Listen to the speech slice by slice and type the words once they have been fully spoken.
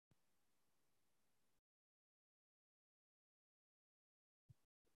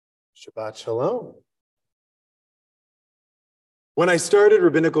Shabbat Shalom. When I started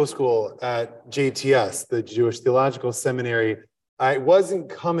rabbinical school at JTS, the Jewish Theological Seminary, I wasn't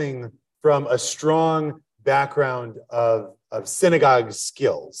coming from a strong background of synagogue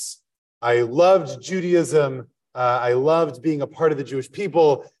skills. I loved Judaism. I loved being a part of the Jewish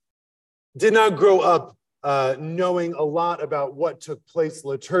people. Did not grow up knowing a lot about what took place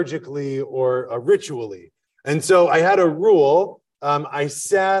liturgically or ritually. And so I had a rule. I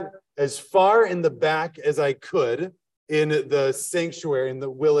sat as far in the back as I could in the sanctuary, in the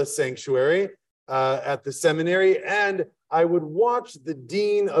Willis Sanctuary at the seminary, and I would watch the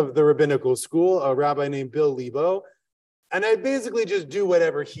dean of the rabbinical school, a rabbi named Bill Lebo, and I'd basically just do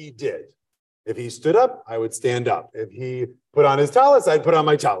whatever he did. If he stood up, I would stand up. If he put on his talis, I'd put on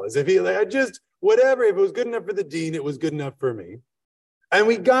my talis. If he just whatever, if it was good enough for the dean, it was good enough for me. And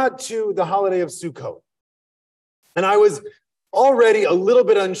we got to the holiday of Sukkot, and I was already a little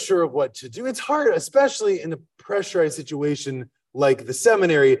bit unsure of what to do. It's hard, especially in a pressurized situation like the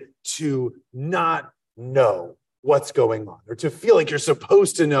seminary, to not know what's going on or to feel like you're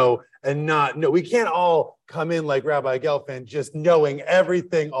supposed to know and not know. We can't all come in like Rabbi Gelfand just knowing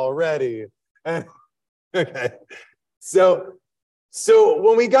everything already. And okay, so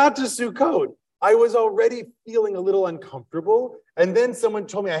when we got to Sukkot, I was already feeling a little uncomfortable. And then someone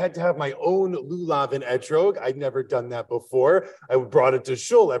told me I had to have my own lulav and etrog. I'd never done that before. I brought it to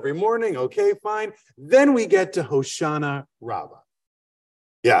shul every morning. Okay, fine. Then we get to Hoshana Rabbah.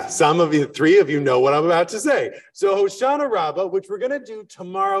 Yeah, some of you, 3 of you know what I'm about to say. So Hoshana Rabbah, which we're going to do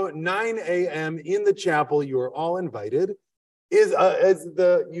tomorrow, 9 a.m. in the chapel. You are all invited. Is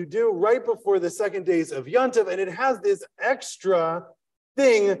you do right before the second days of Yontif, and it has this extra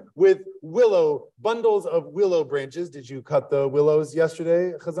thing with bundles of willow branches. Did you cut the willows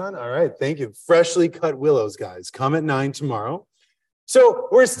yesterday, Chazan? All right, thank you. Freshly cut willows, guys. Come at 9 tomorrow. So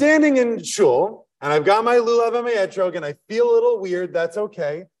we're standing in shul, and I've got my lulav and my etrog, and I feel a little weird. That's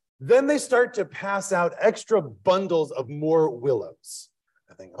okay. Then they start to pass out extra bundles of more willows.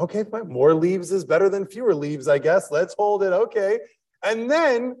 I think, okay, fine. More leaves is better than fewer leaves, I guess. Let's hold it. Okay. And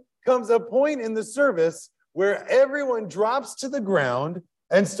then comes a point in the service where everyone drops to the ground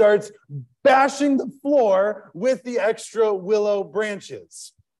and starts bashing the floor with the extra willow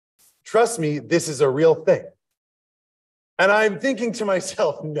branches. Trust me, this is a real thing. And I'm thinking to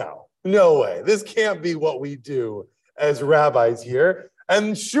myself, no way. This can't be what we do as rabbis here.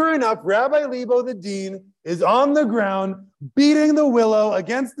 And sure enough, Rabbi Lebo, the dean, is on the ground beating the willow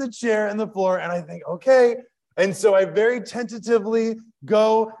against the chair and the floor. And I think, okay. And so I very tentatively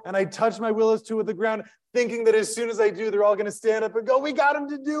go and I touch my willows too with the ground, thinking that as soon as I do, they're all going to stand up and go, we got him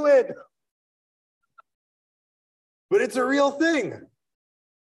to do it. But it's a real thing.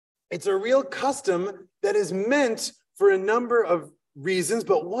 It's a real custom that is meant for a number of reasons,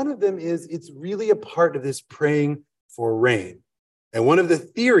 but one of them is it's really a part of this praying for rain. And one of the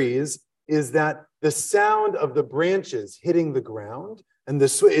theories is that the sound of the branches hitting the ground and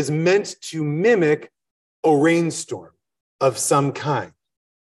is meant to mimic a rainstorm of some kind.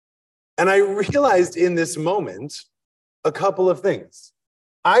 And I realized in this moment a couple of things.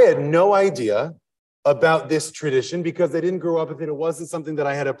 I had no idea about this tradition because I didn't grow up with it. It wasn't something that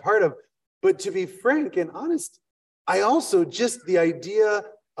I had a part of. But to be frank and honest, I also just the idea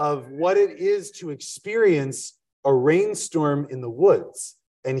of what it is to experience a rainstorm in the woods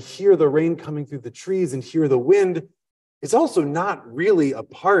and hear the rain coming through the trees and hear the wind is also not really a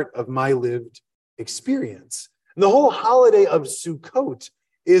part of my lived experience. And the whole holiday of Sukkot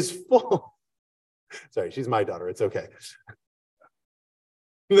is full. Sorry, she's my daughter. It's okay.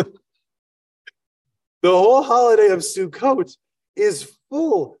 The whole holiday of Sukkot is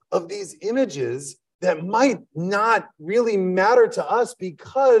full of these images that might not really matter to us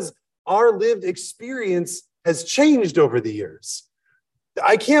because our lived experience has changed over the years.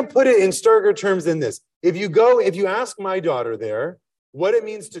 I can't put it in starker terms than this. If you ask my daughter there what it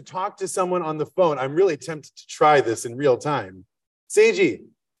means to talk to someone on the phone, I'm really tempted to try this in real time. Seiji,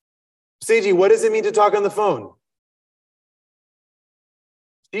 what does it mean to talk on the phone?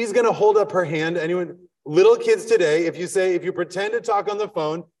 She's going to hold up her hand. Anyone, little kids today, if you pretend to talk on the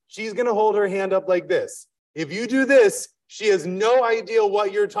phone, she's going to hold her hand up like this. If you do this, she has no idea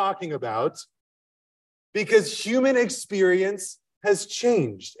what you're talking about because human experience has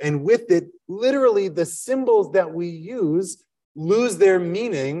changed. And with it, literally the symbols that we use lose their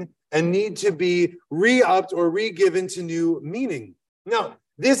meaning and need to be re-upped or re-given to new meaning. Now,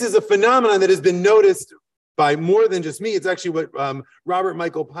 this is a phenomenon that has been noticed by more than just me. It's actually what Robert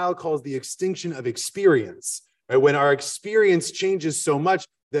Michael Pyle calls the extinction of experience. Right? When our experience changes so much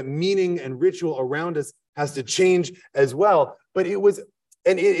that meaning and ritual around us has to change as well. But it was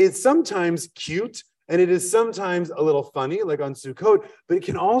And it is sometimes cute, and it is sometimes a little funny, like on Sukkot, but it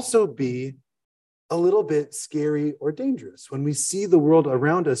can also be a little bit scary or dangerous when we see the world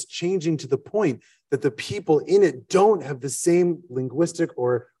around us changing to the point that the people in it don't have the same linguistic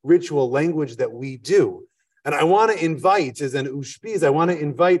or ritual language that we do. And I want to invite, as an ushpiz, I want to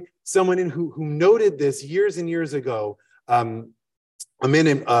invite someone in who noted this years and years ago, a man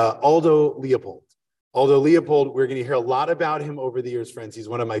named Aldo Leopold. Aldo Leopold, we're going to hear a lot about him over the years, friends. He's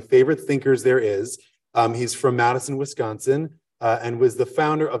one of my favorite thinkers there is. He's from Madison, Wisconsin, and was the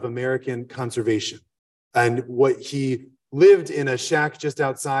founder of American Conservation. And what he lived in a shack just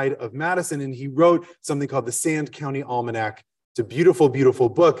outside of Madison, and he wrote something called the Sand County Almanac. It's a beautiful, beautiful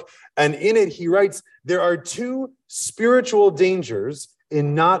book. And in it, he writes, there are two spiritual dangers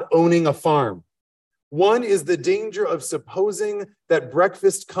in not owning a farm. One is the danger of supposing that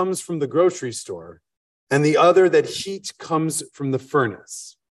breakfast comes from the grocery store, and the other that heat comes from the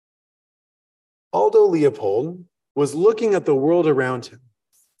furnace. Aldo Leopold was looking at the world around him,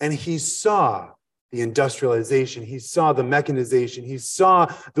 and he saw the industrialization, he saw the mechanization, he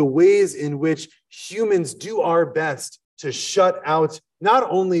saw the ways in which humans do our best to shut out not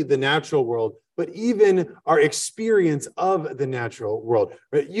only the natural world, but even our experience of the natural world.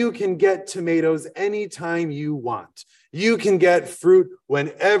 Right? You can get tomatoes anytime you want. You can get fruit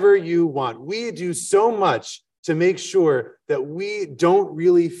whenever you want. We do so much to make sure that we don't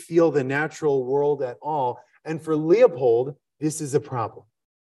really feel the natural world at all. And for Leopold, this is a problem.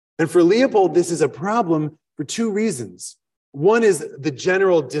 And for Leopold, this is a problem for two reasons. One is the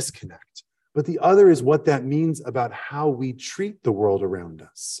general disconnect, but the other is what that means about how we treat the world around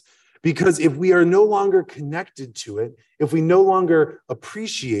us. Because if we are no longer connected to it, if we no longer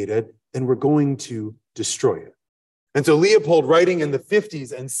appreciate it, then we're going to destroy it. And so Leopold, writing in the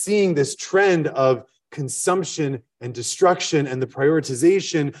 50s and seeing this trend of consumption and destruction and the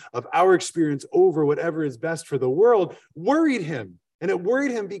prioritization of our experience over whatever is best for the world, worried him. And it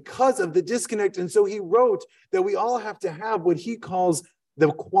worried him because of the disconnect. And so he wrote that we all have to have what he calls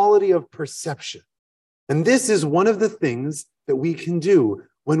the quality of perception. And this is one of the things that we can do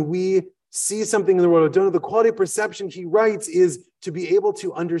when we see something in the world or don't know. The quality of perception, he writes, is to be able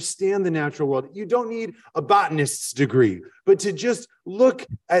to understand the natural world. You don't need a botanist's degree, but to just look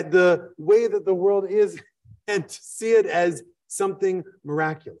at the way that the world is and to see it as something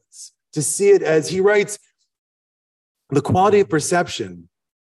miraculous. To see it as, he writes, the quality of perception,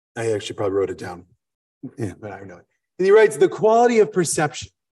 I actually probably wrote it down, yeah, but I don't know it. And he writes, the quality of perception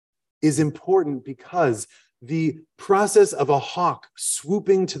is important because the process of a hawk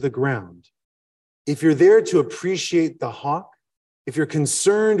swooping to the ground, if you're there to appreciate the hawk, if you're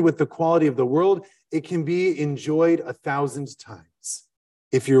concerned with the quality of the world, it can be enjoyed 1,000 times.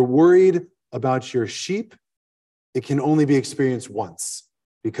 If you're worried about your sheep, it can only be experienced once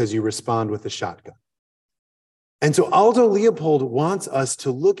because you respond with a shotgun. And so Aldo Leopold wants us to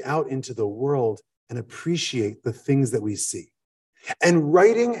look out into the world and appreciate the things that we see. And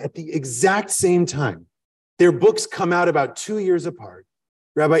writing at the exact same time, their books come out about 2 years apart.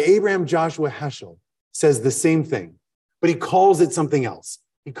 Rabbi Abraham Joshua Heschel says the same thing, but he calls it something else.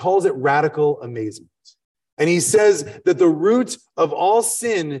 He calls it radical amazement. And he says that the root of all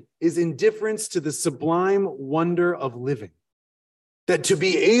sin is indifference to the sublime wonder of living. That to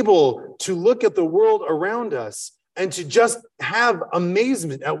be able to look at the world around us and to just have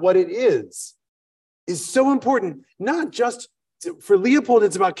amazement at what it is so important. Not just for Leopold,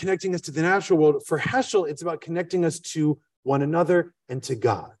 it's about connecting us to the natural world. For Heschel, it's about connecting us to one another and to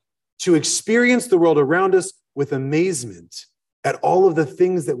God. To experience the world around us with amazement at all of the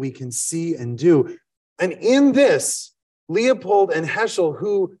things that we can see and do. And in this, Leopold and Heschel,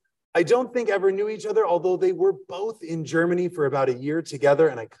 who I don't think ever knew each other, although they were both in Germany for about a year together.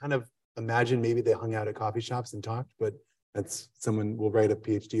 And I kind of imagine maybe they hung out at coffee shops and talked, but that's someone will write a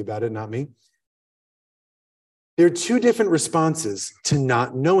PhD about it, not me. There are two different responses to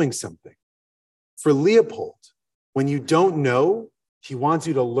not knowing something. For Leopold, when you don't know, he wants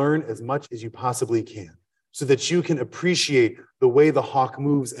you to learn as much as you possibly can so that you can appreciate the way the hawk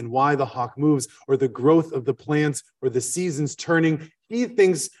moves and why the hawk moves, or the growth of the plants or the seasons turning. He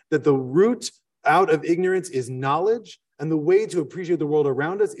thinks that the root out of ignorance is knowledge, and the way to appreciate the world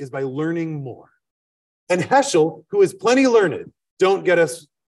around us is by learning more. And Heschel, who is plenty learned, don't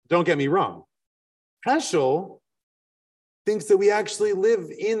get me wrong, Heschel thinks that we actually live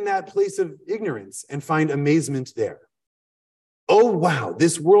in that place of ignorance and find amazement there. Oh, wow,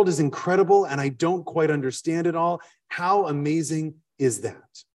 this world is incredible and I don't quite understand it all. How amazing is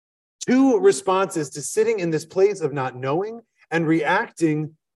that? Two responses to sitting in this place of not knowing and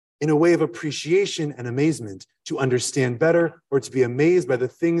reacting in a way of appreciation and amazement, to understand better or to be amazed by the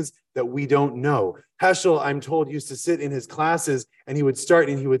things that we don't know. Heschel, I'm told, used to sit in his classes and he would start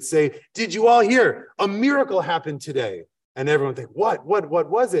and he would say, "Did you all hear? A miracle happened today." And everyone would think, what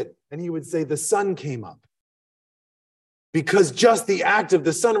was it? And he would say, "The sun came up." Because just the act of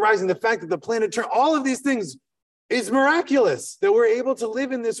the sun rising, the fact that the planet turned, all of these things is miraculous that we're able to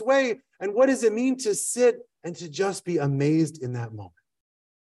live in this way. And what does it mean to sit and to just be amazed in that moment?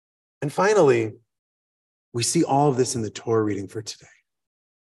 And finally, we see all of this in the Torah reading for today.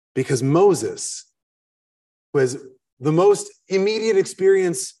 Because Moses, who has the most immediate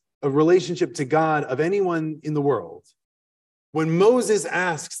experience of relationship to God of anyone in the world, when Moses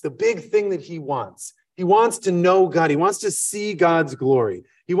asks the big thing that he wants to know God, he wants to see God's glory,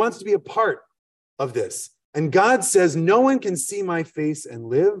 he wants to be a part of this. And God says, "No one can see my face and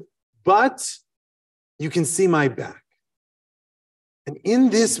live, but you can see my back." And in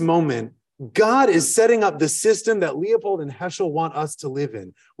this moment, God is setting up the system that Leopold and Heschel want us to live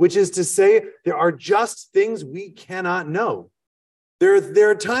in, which is to say there are just things we cannot know. There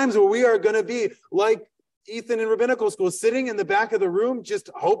are times where we are going to be like Ethan in rabbinical school, sitting in the back of the room,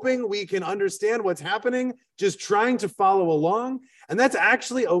 just hoping we can understand what's happening, just trying to follow along. And that's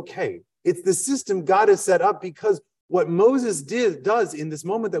actually okay. It's the system God has set up, because what Moses does in this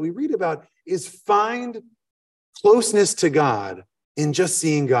moment that we read about is find closeness to God in just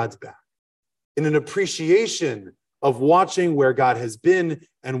seeing God's back, in an appreciation of watching where God has been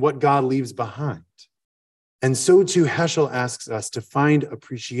and what God leaves behind. And so too, Heschel asks us to find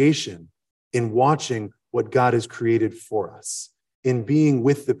appreciation in watching what God has created for us, in being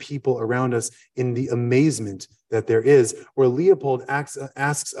with the people around us, in the amazement that there is. Where Leopold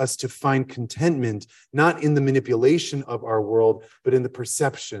asks us to find contentment, not in the manipulation of our world, but in the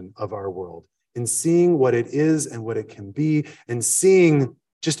perception of our world, in seeing what it is and what it can be, and seeing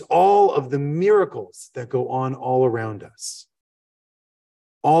just all of the miracles that go on all around us.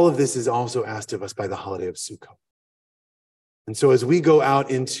 All of this is also asked of us by the holiday of Sukkot. And so as we go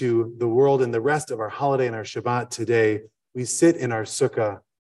out into the world and the rest of our holiday and our Shabbat today, we sit in our sukkah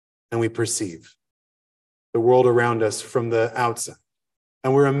and we perceive the world around us from the outside.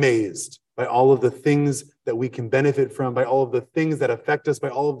 And we're amazed by all of the things that we can benefit from, by all of the things that affect us, by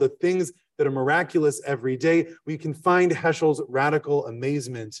all of the things that are miraculous every day. We can find Heschel's radical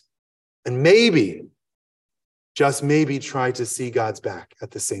amazement and maybe, just maybe, try to see God's back at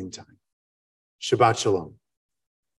the same time. Shabbat Shalom.